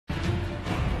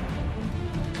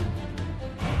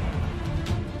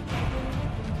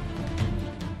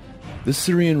The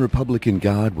Syrian Republican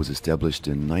Guard was established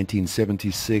in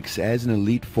 1976 as an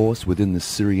elite force within the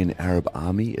Syrian Arab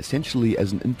Army, essentially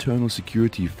as an internal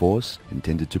security force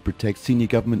intended to protect senior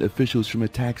government officials from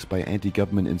attacks by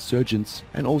anti-government insurgents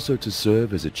and also to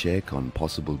serve as a check on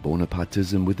possible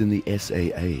Bonapartism within the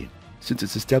SAA. Since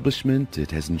its establishment, it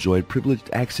has enjoyed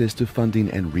privileged access to funding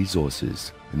and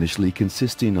resources. Initially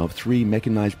consisting of 3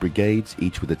 mechanized brigades,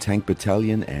 each with a tank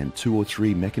battalion, and 2 or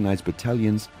 3 mechanized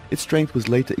battalions, its strength was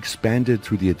later expanded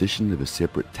through the addition of a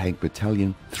separate tank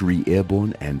battalion, 3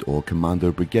 airborne and/or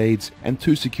commando brigades, and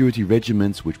 2 security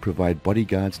regiments which provide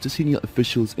bodyguards to senior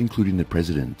officials including the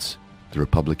president. The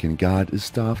Republican Guard is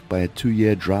staffed by a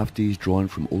 2-year draftees drawn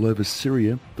from all over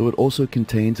Syria, though it also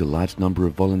contains a large number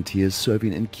of volunteers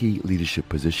serving in key leadership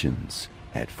positions.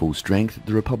 At full strength,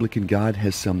 the Republican Guard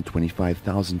has some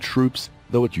 25,000 troops,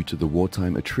 though due to the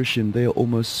wartime attrition they are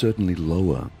almost certainly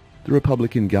lower. The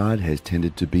Republican Guard has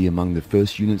tended to be among the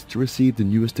first units to receive the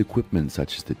newest equipment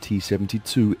such as the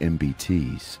T-72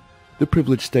 MBTs. The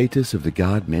privileged status of the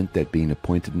Guard meant that being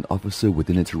appointed an officer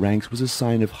within its ranks was a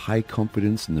sign of high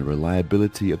confidence in the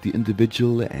reliability of the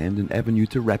individual and an avenue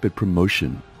to rapid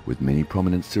promotion, with many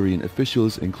prominent Syrian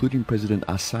officials, including President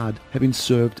Assad, having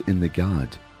served in the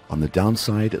Guard. On the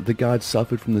downside, the Guard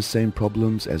suffered from the same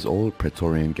problems as all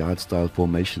Praetorian Guard-style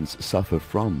formations suffer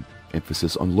from: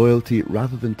 emphasis on loyalty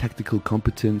rather than tactical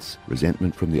competence,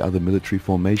 resentment from the other military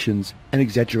formations, and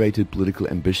exaggerated political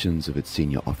ambitions of its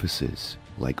senior officers.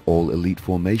 Like all elite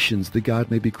formations, the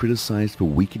Guard may be criticized for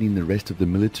weakening the rest of the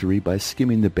military by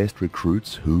skimming the best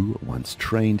recruits who, once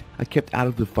trained, are kept out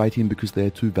of the fighting because they are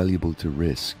too valuable to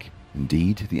risk.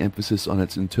 Indeed, the emphasis on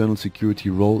its internal security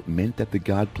role meant that the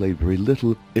Guard played very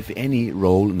little, if any,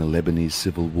 role in the Lebanese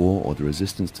civil war or the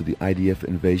resistance to the IDF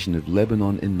invasion of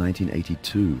Lebanon in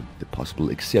 1982, the possible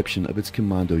exception of its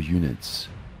commando units.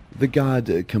 The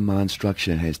Guard command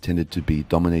structure has tended to be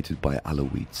dominated by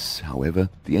Alawites. However,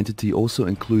 the entity also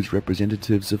includes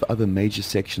representatives of other major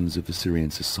sections of the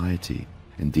Syrian society.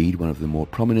 Indeed, one of the more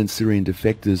prominent Syrian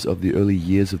defectors of the early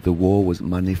years of the war was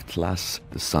Manif Tlas,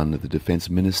 the son of the defense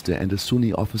minister and a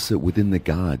Sunni officer within the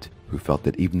Guard, who felt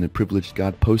that even the privileged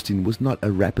Guard posting was not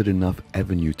a rapid enough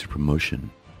avenue to promotion.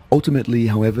 Ultimately,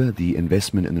 however, the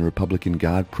investment in the Republican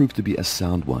Guard proved to be a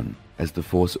sound one, as the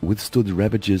force withstood the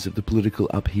ravages of the political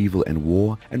upheaval and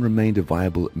war and remained a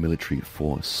viable military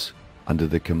force. Under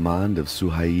the command of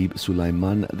Suhaib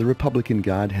Sulaiman, the Republican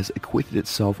Guard has acquitted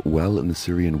itself well in the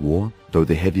Syrian war, though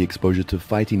the heavy exposure to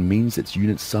fighting means its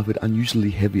units suffered unusually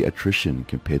heavy attrition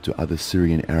compared to other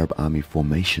Syrian Arab Army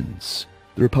formations.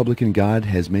 The Republican Guard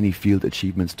has many field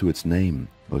achievements to its name,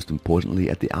 most importantly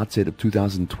at the outset of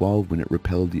 2012 when it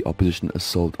repelled the opposition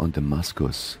assault on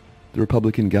Damascus. The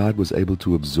Republican Guard was able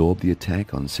to absorb the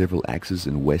attack on several axes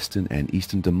in western and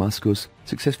eastern Damascus,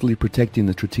 successfully protecting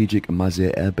the strategic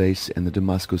Mazar Air Base and the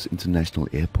Damascus International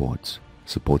Airport.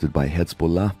 Supported by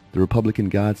Hezbollah, the Republican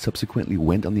Guard subsequently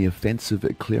went on the offensive,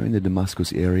 clearing the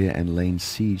Damascus area and laying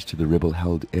siege to the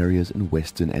rebel-held areas in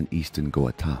western and eastern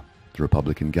Ghouta. The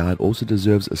Republican Guard also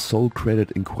deserves a sole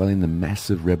credit in quelling the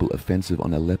massive rebel offensive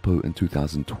on Aleppo in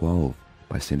 2012.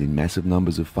 By sending massive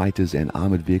numbers of fighters and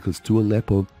armored vehicles to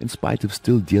Aleppo in spite of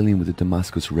still dealing with the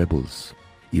Damascus rebels.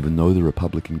 Even though the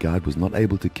Republican Guard was not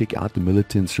able to kick out the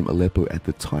militants from Aleppo at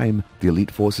the time, the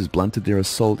elite forces blunted their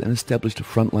assault and established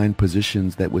frontline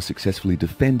positions that were successfully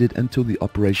defended until the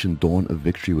Operation Dawn of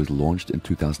Victory was launched in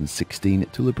 2016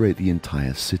 to liberate the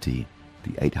entire city.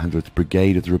 The 800th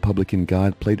Brigade of the Republican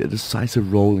Guard played a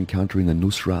decisive role in countering the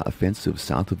Nusra offensive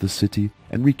south of the city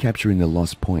and recapturing the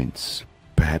lost points.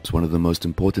 Perhaps one of the most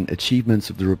important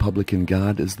achievements of the Republican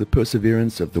Guard is the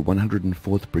perseverance of the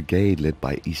 104th Brigade led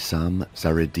by Issam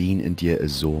Zareddin in Deir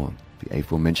ez-Zor. The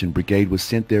aforementioned brigade was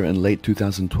sent there in late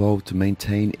 2012 to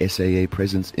maintain SAA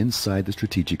presence inside the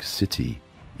strategic city.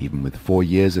 Even with 4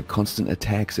 years of constant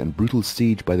attacks and brutal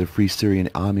siege by the Free Syrian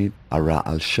Army, Ara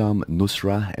al-Sham,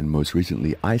 Nusra, and most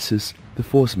recently ISIS, the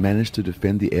force managed to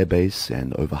defend the airbase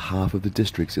and over half of the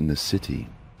districts in the city.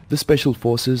 The special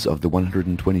forces of the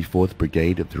 124th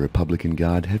Brigade of the Republican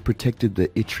Guard have protected the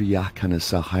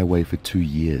Itriyah-Kanasa highway for 2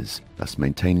 years, thus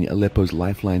maintaining Aleppo's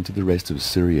lifeline to the rest of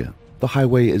Syria. The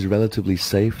highway is relatively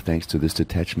safe thanks to this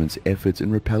detachment's efforts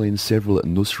in repelling several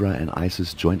Nusra and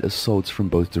ISIS joint assaults from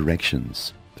both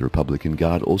directions. The Republican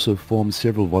Guard also formed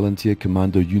several volunteer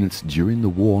commando units during the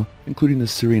war, including the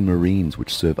Syrian Marines,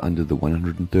 which serve under the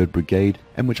 103rd Brigade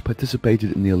and which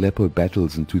participated in the Aleppo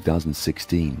battles in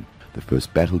 2016. The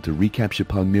first battle to recapture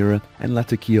Palmyra and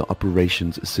Latakia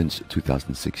operations since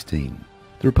 2016.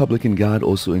 The Republican Guard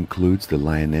also includes the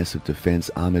Lioness of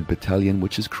Defense Armored Battalion,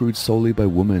 which is crewed solely by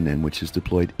women and which is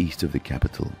deployed east of the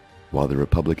capital. While the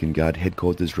Republican Guard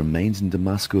headquarters remains in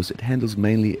Damascus, it handles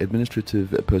mainly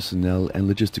administrative, personnel, and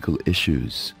logistical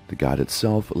issues. The Guard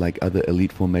itself, like other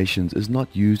elite formations, is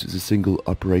not used as a single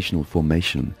operational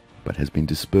formation, but has been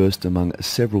dispersed among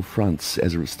several fronts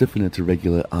as a stiffener to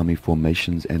regular army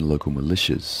formations and local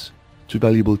militias. Too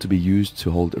valuable to be used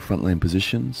to hold frontline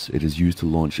positions, it is used to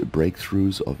launch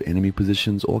breakthroughs of enemy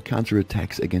positions or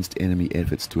counterattacks against enemy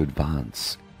efforts to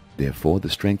advance. Therefore, the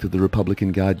strength of the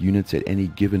Republican Guard units at any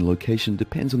given location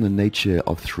depends on the nature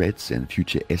of threats and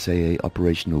future SAA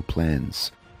operational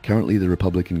plans. Currently, the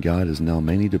Republican Guard is now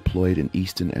mainly deployed in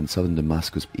eastern and southern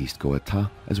Damascus, East Ghouta,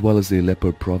 as well as the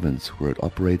Aleppo province, where it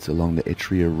operates along the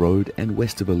Etria Road and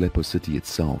west of Aleppo city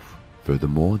itself.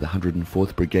 Furthermore, the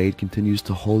 104th Brigade continues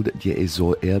to hold Deir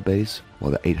ez-Zor Air Base,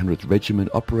 while the 800th Regiment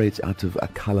operates out of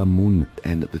Akalamun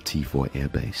and the T4 Air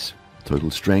Base.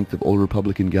 Total strength of all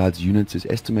Republican Guards units is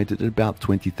estimated at about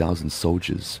 20,000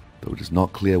 soldiers, though it is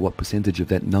not clear what percentage of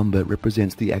that number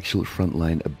represents the actual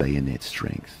frontline bayonet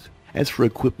strength. As for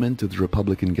equipment of the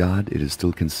Republican Guard, it is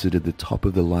still considered the top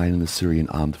of the line in the Syrian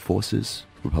armed forces.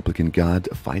 Republican Guard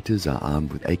fighters are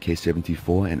armed with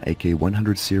AK-74 and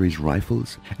AK-100 series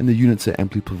rifles, and the units are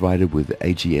amply provided with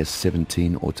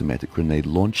AGS-17 automatic grenade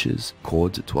launchers,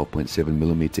 Cord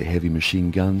 12.7mm heavy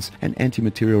machine guns, and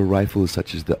anti-material rifles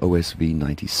such as the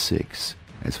OSV-96.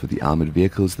 As for the armored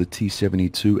vehicles, the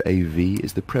T-72AV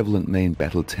is the prevalent main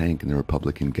battle tank in the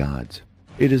Republican Guard.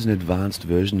 It is an advanced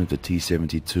version of the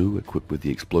T-72 equipped with the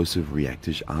Explosive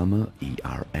Reactive Armor,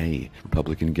 ERA.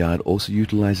 Republican Guard also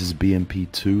utilizes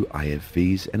BMP-2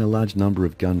 IFVs and a large number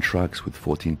of gun trucks with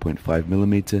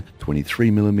 14.5mm,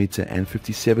 23mm, and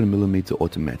 57mm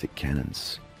automatic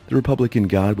cannons. The Republican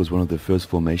Guard was one of the first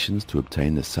formations to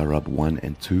obtain the Sarab 1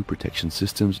 and 2 protection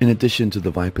systems, in addition to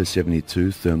the Viper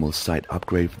 72 thermal sight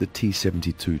upgrade for the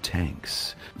T-72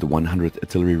 tanks. The 100th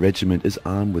Artillery Regiment is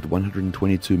armed with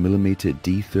 122mm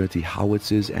D-30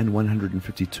 howitzers and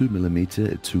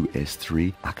 152mm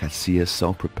 2S3 Acacia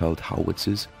self-propelled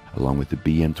howitzers, along with the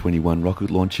BM-21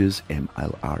 rocket launchers,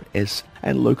 MLRS,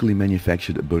 and locally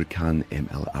manufactured Burkan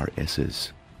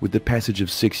MLRSs. With the passage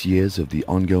of 6 years of the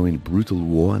ongoing brutal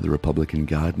war, the Republican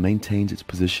Guard maintains its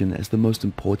position as the most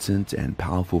important and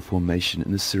powerful formation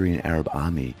in the Syrian Arab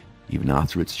Army. Even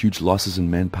after its huge losses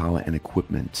in manpower and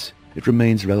equipment, it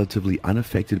remains relatively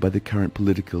unaffected by the current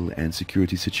political and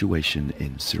security situation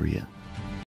in Syria.